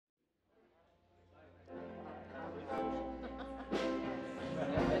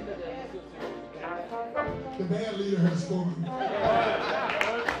band leader has spoken.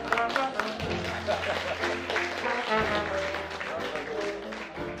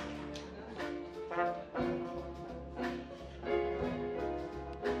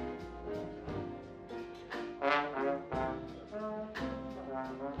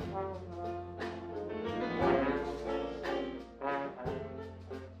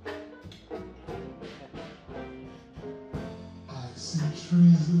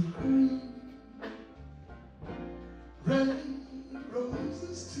 Trees of green, red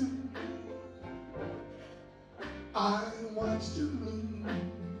roses too. I watched you bloom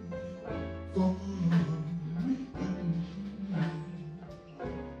for me,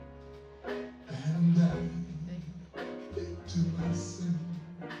 and I think to myself,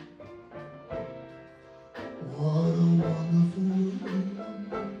 what a wonderful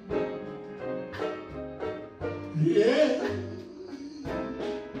world. Yeah.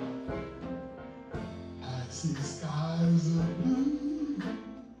 See skies of blue,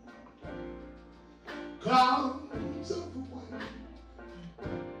 clouds of white,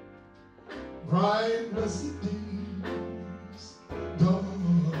 bright blessed days,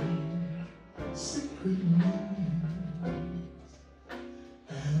 dawn, secret moons,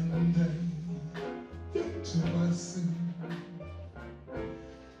 and I think to myself,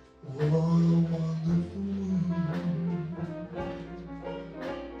 what a wonderful world.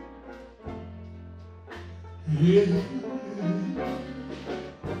 Yeah,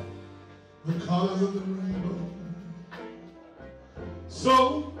 the colors of the rainbow,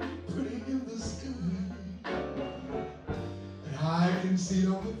 so pretty in the sky, and I can see it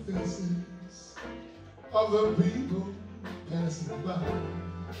on the faces of the people passing by.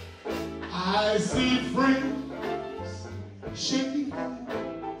 I see friends shaking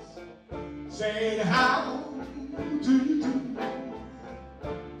hands, saying, how do you do?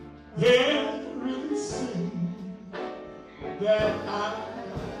 They're really saying that I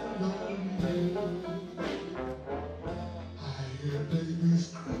love you. I hear babies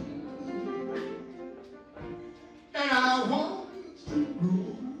crying, and I want to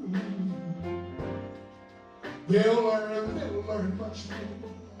grow. They'll learn much more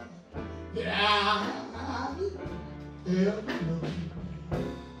than I ever know.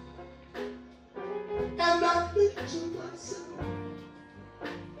 And I think to myself,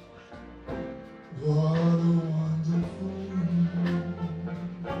 what a wonderful world.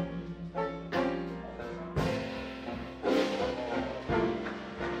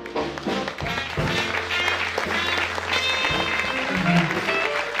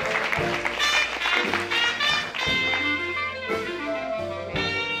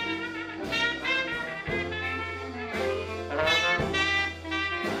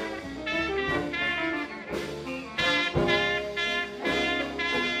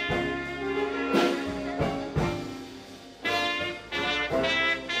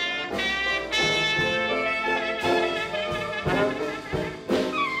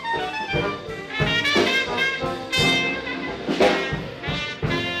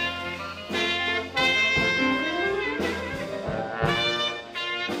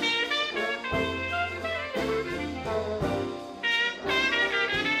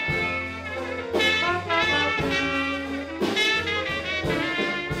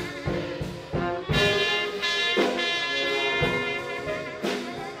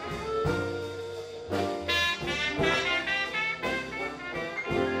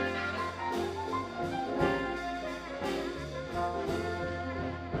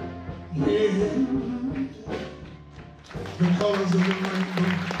 The colors of the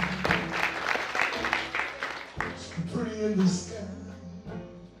rainbow, so pretty in the sky.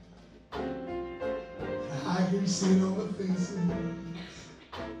 I can see it on the faces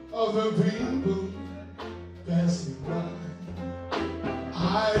of the people passing by.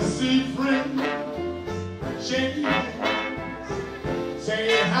 I see friends shaking hands,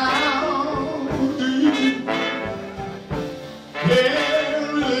 saying, how do you do?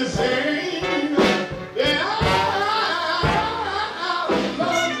 They're really saying that I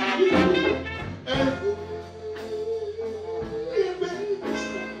love you. And you baby,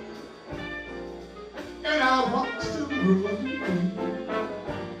 and I watch them grow.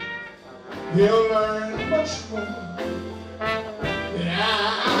 They'll learn much more than I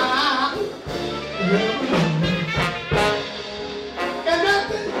ever know. And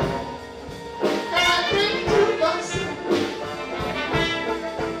I think to myself,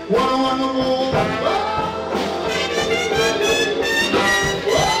 what a wonderful world.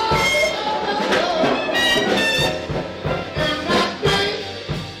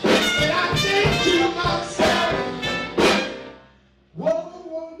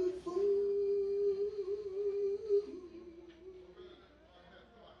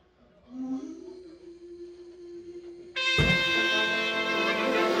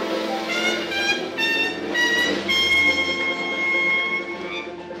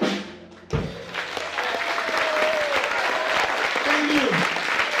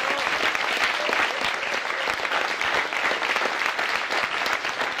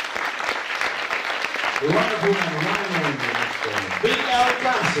 The wonderful man, Reinhard, Big Al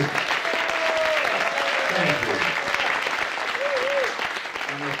Carson. Thank you.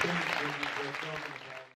 And I think when we're talking about